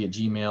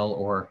 triggerkingrc@gmail.com,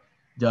 or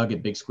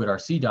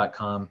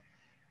Doug@bigsquidrc.com,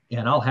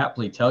 And I'll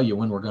happily tell you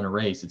when we're going to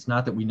race. It's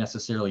not that we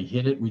necessarily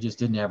hit it. We just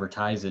didn't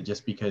advertise it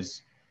just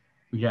because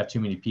we have too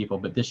many people.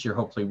 But this year,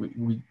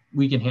 hopefully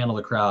we can handle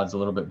the crowds a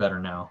little bit better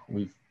now.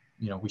 We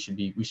should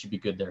be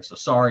good there. So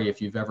sorry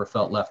if you've ever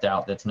felt left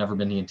out. That's never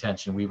been the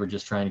intention. We were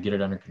just trying to get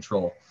it under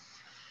control.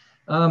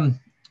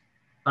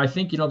 I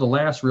think, the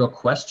last real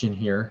question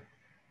here,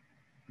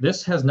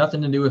 this has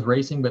nothing to do with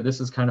racing, but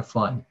this is kind of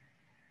fun.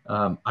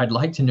 I'd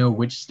like to know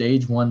which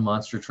stage 1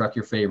 monster truck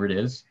your favorite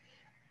is.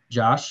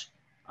 Josh,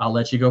 I'll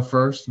let you go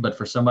first, but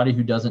for somebody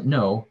who doesn't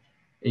know,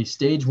 a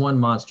stage 1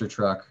 monster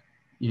truck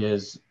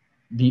is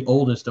the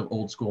oldest of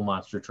old school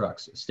monster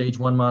trucks. Stage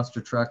 1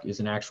 monster truck is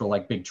an actual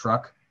like big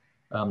truck,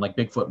 like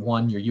Bigfoot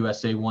 1, your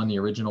USA 1, the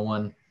original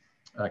one,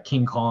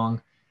 King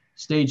Kong.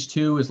 Stage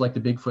 2 is like the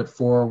Bigfoot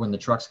 4 when the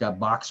truck's got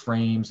box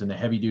frames and the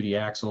heavy duty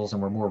axles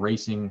and we're more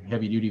racing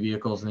heavy duty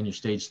vehicles. And then your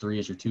stage 3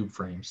 is your tube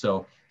frame.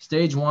 So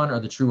stage 1 are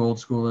the true old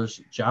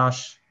schoolers.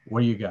 Josh,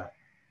 what do you got?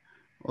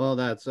 Well,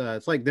 that's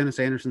it's like Dennis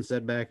Anderson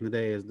said back in the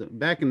day.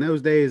 Back in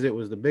those days, it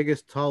was the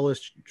biggest,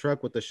 tallest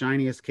truck with the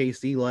shiniest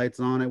KC lights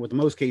on it, with the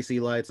most KC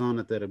lights on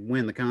it that would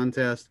win the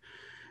contest.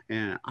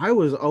 And I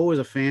was always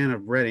a fan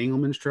of Red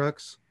Engelman's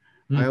trucks.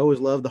 I always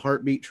loved the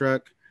Heartbeat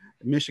truck.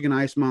 Michigan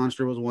Ice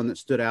Monster was one that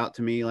stood out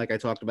to me, like I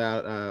talked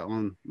about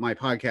on my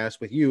podcast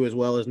with you, as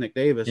well as Nick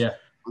Davis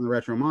on the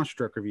Retro Monster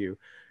Truck Review.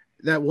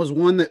 That was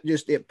one that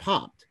it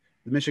popped.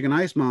 The Michigan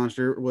Ice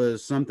Monster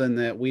was something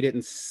that we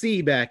didn't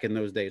see back in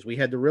those days. We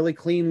had the really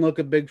clean look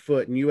of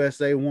Bigfoot and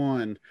USA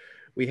 1.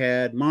 We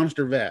had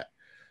Monster Vet,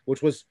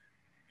 which was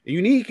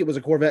unique. It was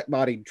a Corvette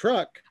bodied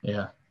truck.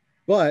 Yeah.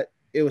 But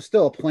it was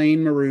still a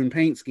plain maroon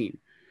paint scheme.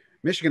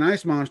 Michigan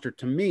Ice Monster,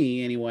 to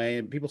me anyway,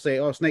 and people say,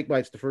 oh,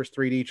 Snakebite's the first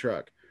 3D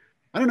truck.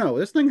 I don't know.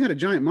 This thing had a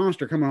giant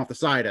monster coming off the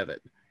side of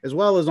it, as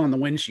well as on the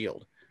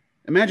windshield.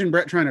 Imagine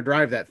Brett trying to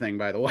drive that thing,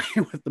 by the way,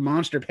 with the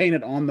monster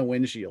painted on the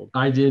windshield.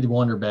 I did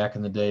wonder back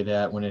in the day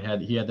that when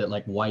he had that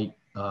like white,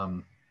 it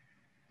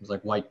was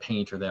like white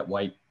paint or that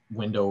white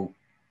window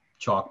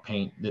chalk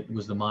paint that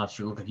was the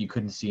monster. It looked like you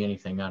couldn't see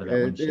anything out of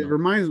that windshield. It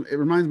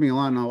reminds me a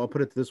lot, and I'll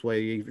put it this way.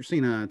 You've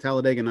seen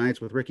Talladega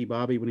Nights with Ricky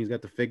Bobby when he's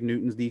got the Fig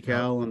Newtons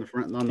decal on the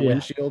front on the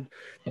windshield.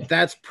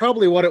 That's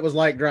probably what it was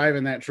like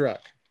driving that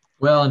truck.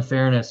 Well, in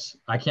fairness,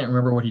 I can't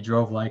remember what he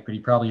drove like, but he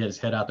probably had his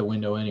head out the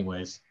window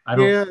anyways.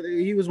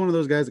 He was one of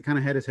those guys that kind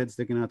of had his head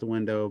sticking out the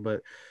window.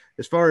 But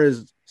as far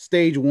as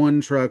stage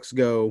 1 trucks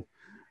go,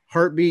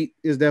 Heartbeat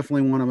is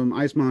definitely one of them.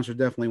 Ice Monster is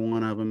definitely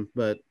one of them.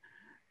 But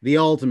the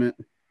ultimate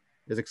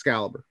is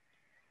Excalibur.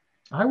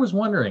 I was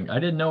wondering. I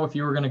didn't know if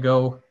you were going to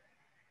go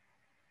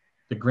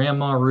the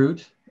Grandma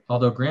route,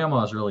 although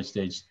Grandma is really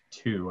stage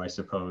 2, I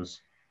suppose.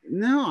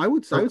 No, I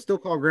would still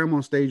call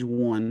Grandma stage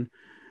 1.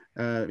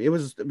 It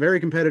was a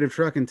very competitive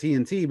truck in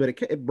TNT, but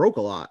it broke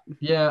a lot.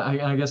 Yeah,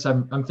 I guess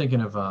I'm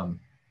thinking of I'm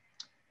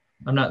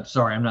not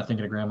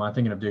thinking of Grandma. I'm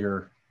thinking of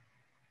Digger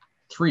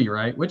 3,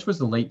 right? Which was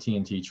the late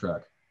TNT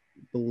truck?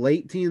 The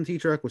late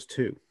TNT truck was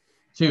 2.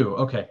 2.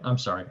 Okay, I'm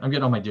sorry. I'm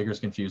getting all my Diggers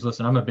confused.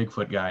 Listen, I'm a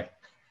Bigfoot guy.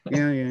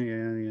 Yeah.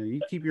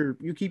 You keep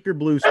your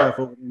blue stuff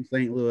over in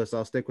St. Louis.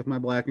 I'll stick with my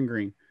black and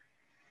green.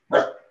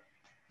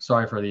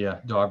 Sorry for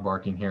the dog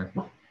barking here.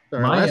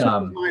 Sorry,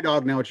 my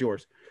dog. Now it's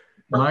yours.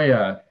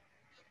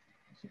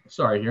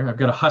 Sorry here. I've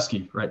got a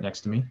husky right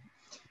next to me.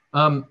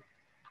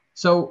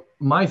 So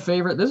my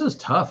favorite, this is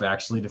tough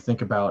actually to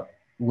think about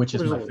which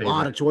is my favorite. There's a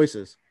lot of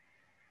choices.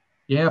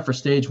 Yeah, for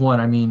stage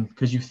 1, I mean,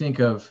 because you think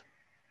of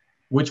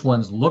which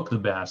ones look the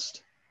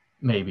best,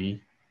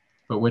 maybe,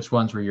 but which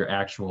ones were your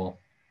actual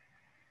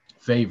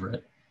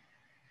favorite.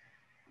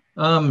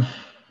 I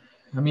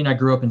mean, I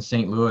grew up in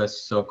St. Louis,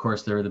 so of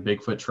course there were the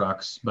Bigfoot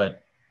trucks, I've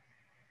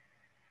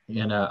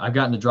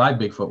gotten to drive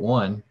Bigfoot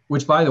 1,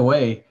 which by the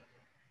way,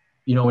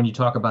 when you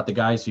talk about the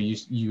guys who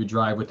you would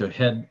drive with their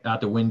head out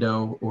the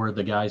window or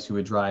the guys who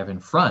would drive in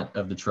front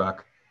of the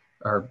truck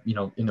or,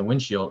 in the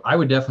windshield, I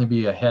would definitely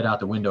be a head out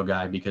the window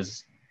guy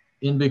because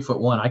in Bigfoot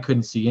 1, I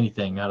couldn't see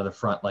anything out of the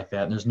front like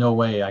that. And there's no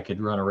way I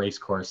could run a race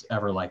course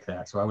ever like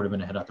that. So I would have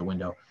been a head out the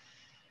window.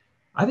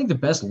 I think the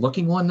best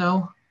looking one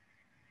though,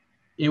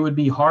 it would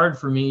be hard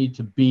for me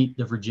to beat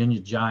the Virginia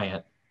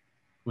Giant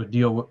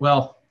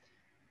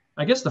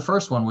I guess the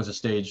first one was a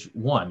stage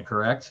 1,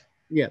 correct?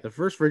 Yeah, the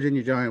first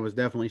Virginia Giant was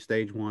definitely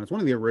stage 1. It's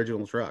one of the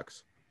original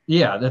trucks.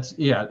 Yeah,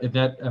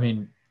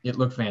 it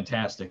looked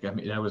fantastic. I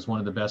mean, that was one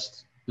of the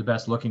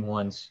best looking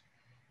ones.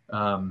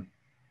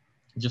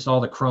 Just all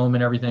the chrome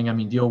and everything. I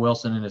mean, Deal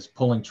Wilson and his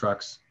pulling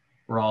trucks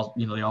were all,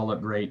 they all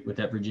look great with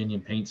that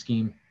Virginian paint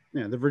scheme.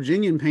 Yeah, the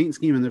Virginian paint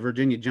scheme and the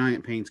Virginia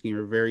Giant paint scheme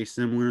are very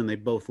similar, and they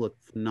both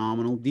look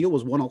phenomenal. Deal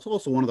was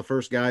also one of the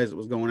first guys that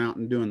was going out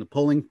and doing the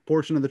pulling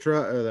portion of the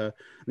truck, or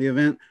the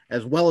event,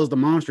 as well as the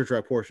monster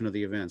truck portion of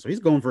the event. So he's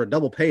going for a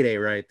double payday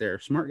right there.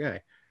 Smart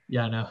guy.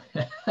 Yeah, I know.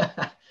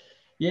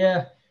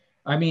 Yeah,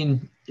 I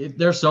mean,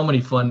 there's so many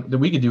fun that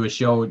we could do a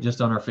show just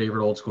on our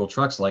favorite old school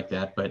trucks like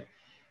that. But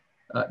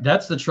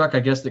that's the truck, I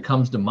guess, that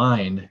comes to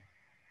mind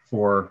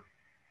for,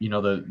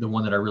 the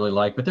one that I really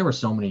like. But there were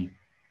so many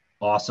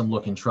awesome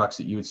looking trucks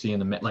that you would see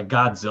in like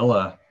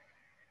Godzilla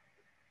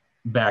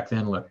back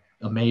then looked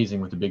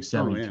amazing with the big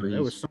Oh yeah, there 73s.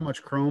 was so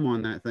much chrome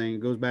on that thing.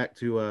 It goes back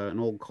to an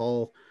old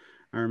call.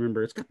 I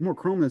remember it's got more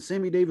chrome than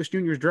Sammy Davis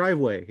Jr.'s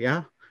driveway.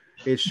 Yeah,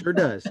 it sure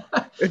does.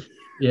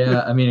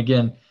 Yeah, I mean,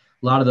 again,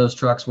 a lot of those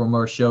trucks were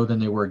more show than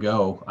they were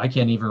go. I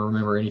can't even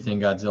remember anything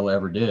Godzilla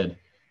ever did.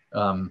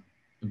 Um,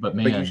 but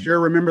But you man, sure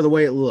remember the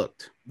way it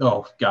looked.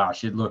 oh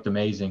gosh, it looked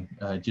amazing.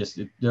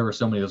 There were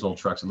so many of those old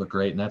trucks that look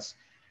great, and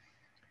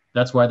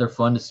that's why they're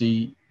fun to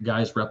see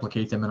guys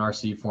replicate them in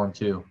RC form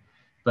too.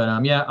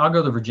 But yeah, I'll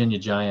go the Virginia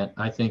Giant.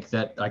 I think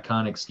that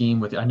iconic scheme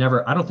with I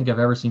don't think I've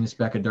ever seen a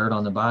speck of dirt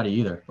on the body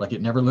either. Like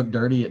it never looked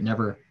dirty. It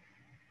never.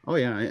 Oh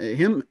yeah,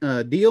 him,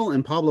 Deal,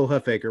 and Pablo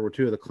Huffaker were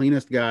two of the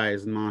cleanest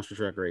guys in monster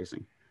truck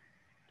racing.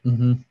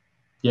 Mm-hmm.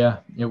 Yeah,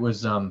 it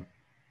was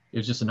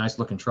just a nice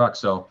looking truck.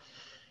 So,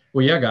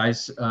 well, yeah,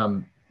 guys,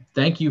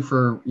 thank you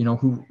for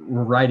who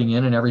were writing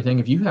in and everything.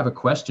 If you have a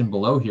question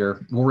below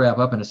here, we'll wrap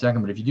up in a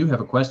second. But if you do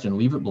have a question,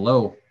 leave it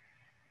below.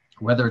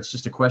 Whether it's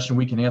just a question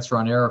we can answer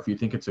on air, or if you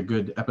think it's a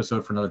good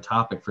episode for another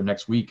topic for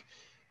next week.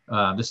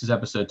 This is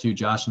episode 2.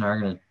 Josh and I are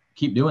going to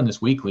keep doing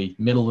this weekly.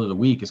 Middle of the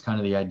week is kind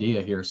of the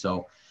idea here.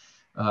 So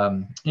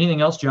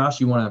anything else, Josh,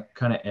 you want to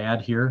kind of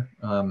add here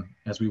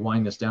as we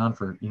wind this down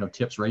for,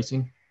 tips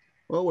racing?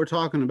 Well, we're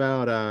talking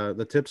about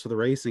the tips of the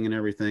racing and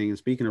everything. And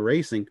speaking of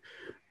racing,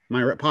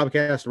 my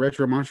podcast,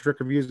 Retro Monster Truck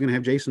Review, is going to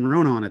have Jason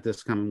Rona on it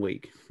this coming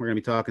week. We're going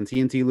to be talking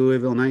TNT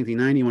Louisville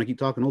 1990. You want to keep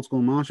talking old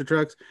school monster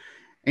trucks?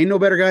 Ain't no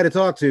better guy to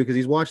talk to because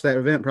he's watched that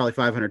event probably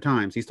 500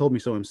 times. He's told me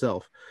so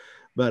himself.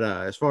 But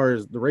as far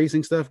as the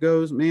racing stuff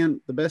goes,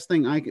 man, the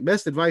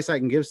best advice I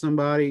can give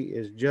somebody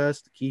is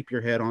just keep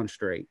your head on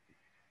straight.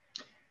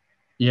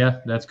 Yeah,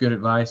 that's good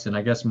advice. And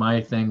I guess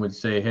my thing would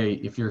say, hey,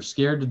 if you're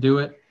scared to do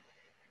it,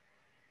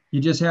 you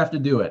just have to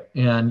do it.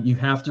 And you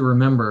have to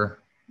remember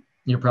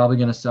you're probably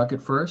going to suck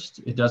at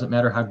first. It doesn't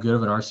matter how good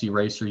of an RC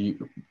racer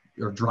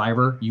or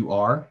driver you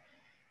are.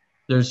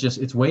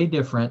 It's way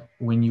different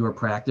when you are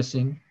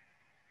practicing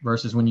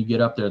versus when you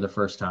get up there the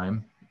first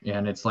time.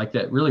 And it's like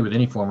that really with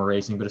any form of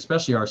racing, but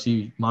especially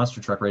RC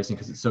monster truck racing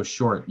because it's so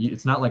short.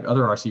 It's not like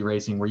other RC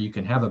racing where you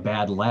can have a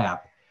bad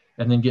lap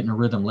and then get in a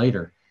rhythm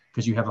later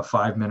because you have a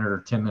 5-minute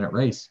or 10-minute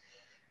race.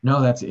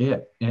 No, that's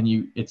it. And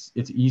it's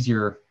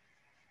easier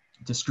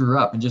to screw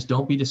up, and just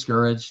don't be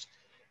discouraged.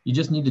 You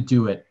just need to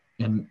do it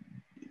and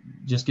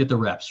just get the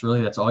reps.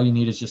 Really, that's all you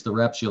need is just the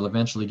reps. You'll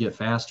eventually get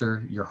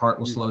faster. Your heart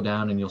will slow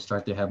down, and you'll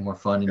start to have more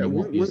fun. And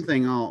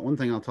one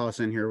thing I'll toss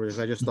in here is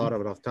I just thought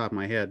of it off the top of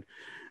my head.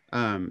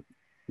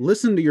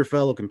 Listen to your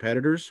fellow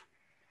competitors,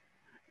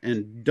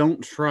 and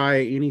don't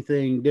try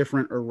anything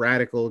different or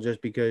radical just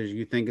because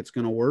you think it's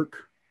going to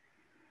work.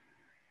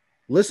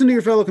 Listen to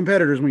your fellow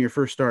competitors when you're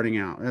first starting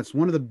out. That's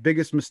one of the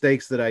biggest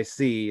mistakes that I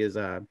see is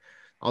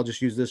I'll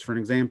just use this for an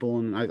example.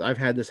 And I've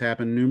had this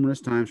happen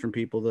numerous times from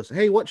people that say,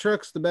 hey, what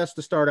truck's the best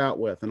to start out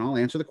with? And I'll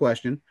answer the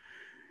question.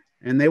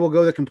 And they will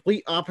go the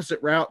complete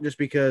opposite route just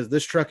because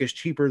this truck is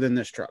cheaper than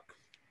this truck.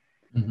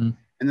 Mm-hmm.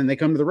 And then they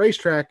come to the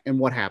racetrack, and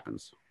what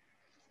happens?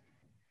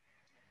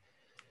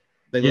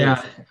 They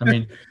leave. I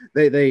mean,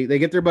 they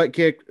get their butt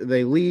kicked,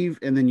 they leave,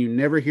 and then you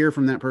never hear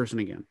from that person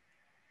again.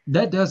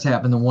 That does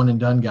happen. The one and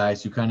done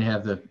guys who kind of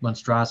have the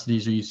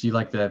monstrosities, or you see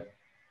like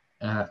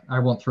I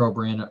won't throw a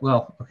brand.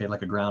 Well, okay,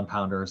 like a ground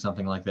pounder or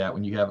something like that.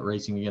 When you have it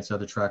racing against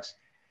other trucks,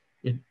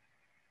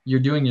 you're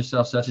doing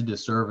yourself such a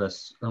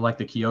disservice. Or like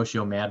the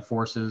Kyosho Mad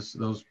Forces,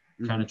 those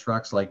kind of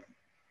trucks. Like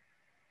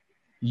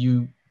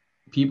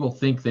people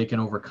think they can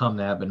overcome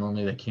that, but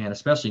normally they can't.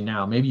 Especially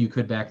now. Maybe you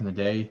could back in the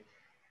day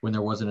when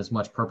there wasn't as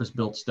much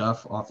purpose-built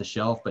stuff off the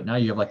shelf. But now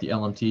you have like the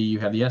LMT, you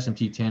have the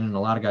SMT10, and a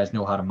lot of guys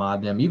know how to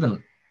mod them.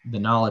 Even the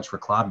knowledge for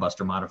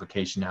Cloudbuster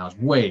modification now is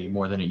way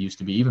more than it used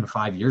to be, even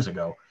 5 years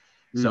ago.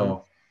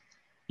 So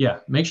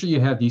yeah, make sure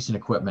you have decent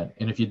equipment.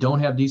 And if you don't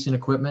have decent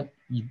equipment,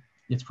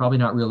 it's probably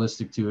not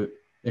realistic to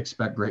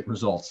expect great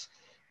results.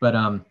 But,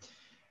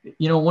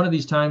 one of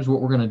these times,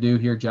 what we're going to do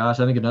here, Josh,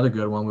 I think another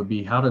good one would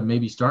be how to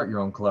maybe start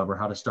your own club or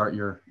how to start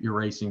your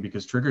racing,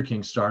 because Trigger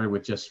King started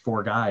with just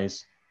 4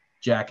 guys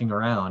jacking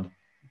around,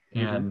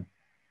 and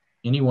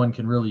anyone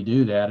can really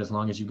do that as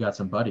long as you've got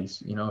some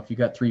buddies. If you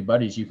got 3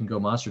 buddies, you can go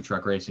monster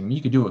truck racing. You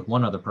could do it with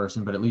one other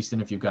person, but at least then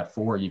if you've got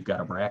 4, you've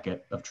got a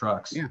bracket of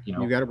trucks. Yeah,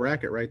 you got a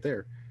bracket right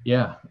there.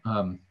 Yeah.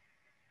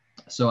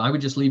 So I would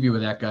just leave you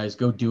with that, guys.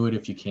 Go do it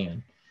if you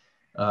can.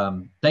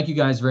 Thank you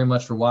guys very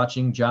much for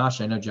watching.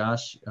 Josh, I know,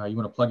 Josh, you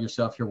want to plug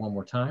yourself here one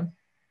more time?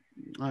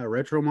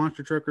 Retro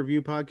Monster Truck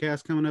Review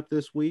podcast coming up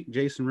this week.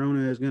 Jason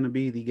Rona is going to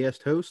be the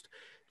guest host.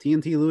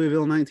 TNT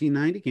Louisville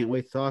 1990. Can't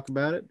wait to talk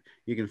about it.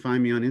 You can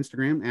find me on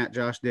Instagram at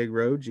Josh Dig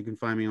Rhodes. You can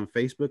find me on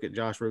Facebook at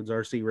Josh Rhodes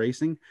RC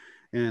Racing.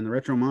 And the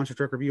Retro Monster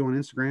Truck Review on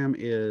Instagram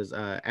is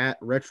at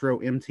Retro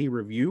MT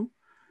Review,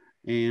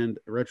 and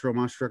Retro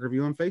Monster Truck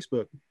Review on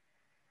Facebook.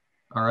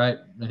 All right.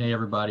 And hey,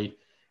 everybody.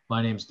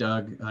 My name's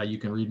Doug. You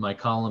can read my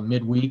column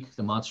midweek,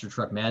 the Monster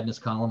Truck Madness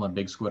column on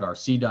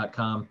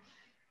BigSquidRC.com.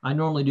 I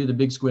normally do the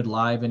Big Squid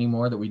Live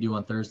anymore that we do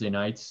on Thursday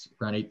nights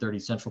around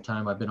 8:30 Central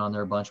Time. I've been on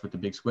there a bunch with the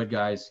Big Squid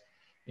guys.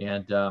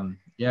 And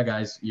yeah,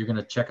 guys, you're going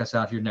to check us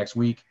out here next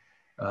week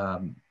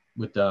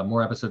with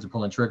more episodes of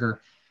Pulling Trigger.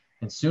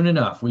 And soon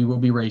enough, we will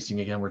be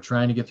racing again. We're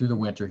trying to get through the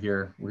winter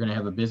here. We're going to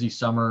have a busy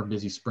summer,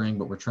 busy spring,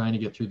 but we're trying to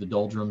get through the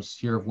doldrums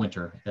here of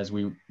winter as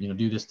we,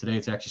 do this today.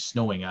 It's actually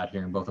snowing out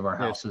here in both of our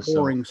Yeah, it's houses. So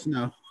pouring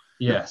snow.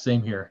 yeah,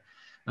 same here.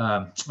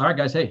 All right,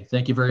 guys. Hey,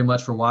 thank you very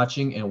much for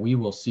watching, and we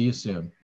will see you soon.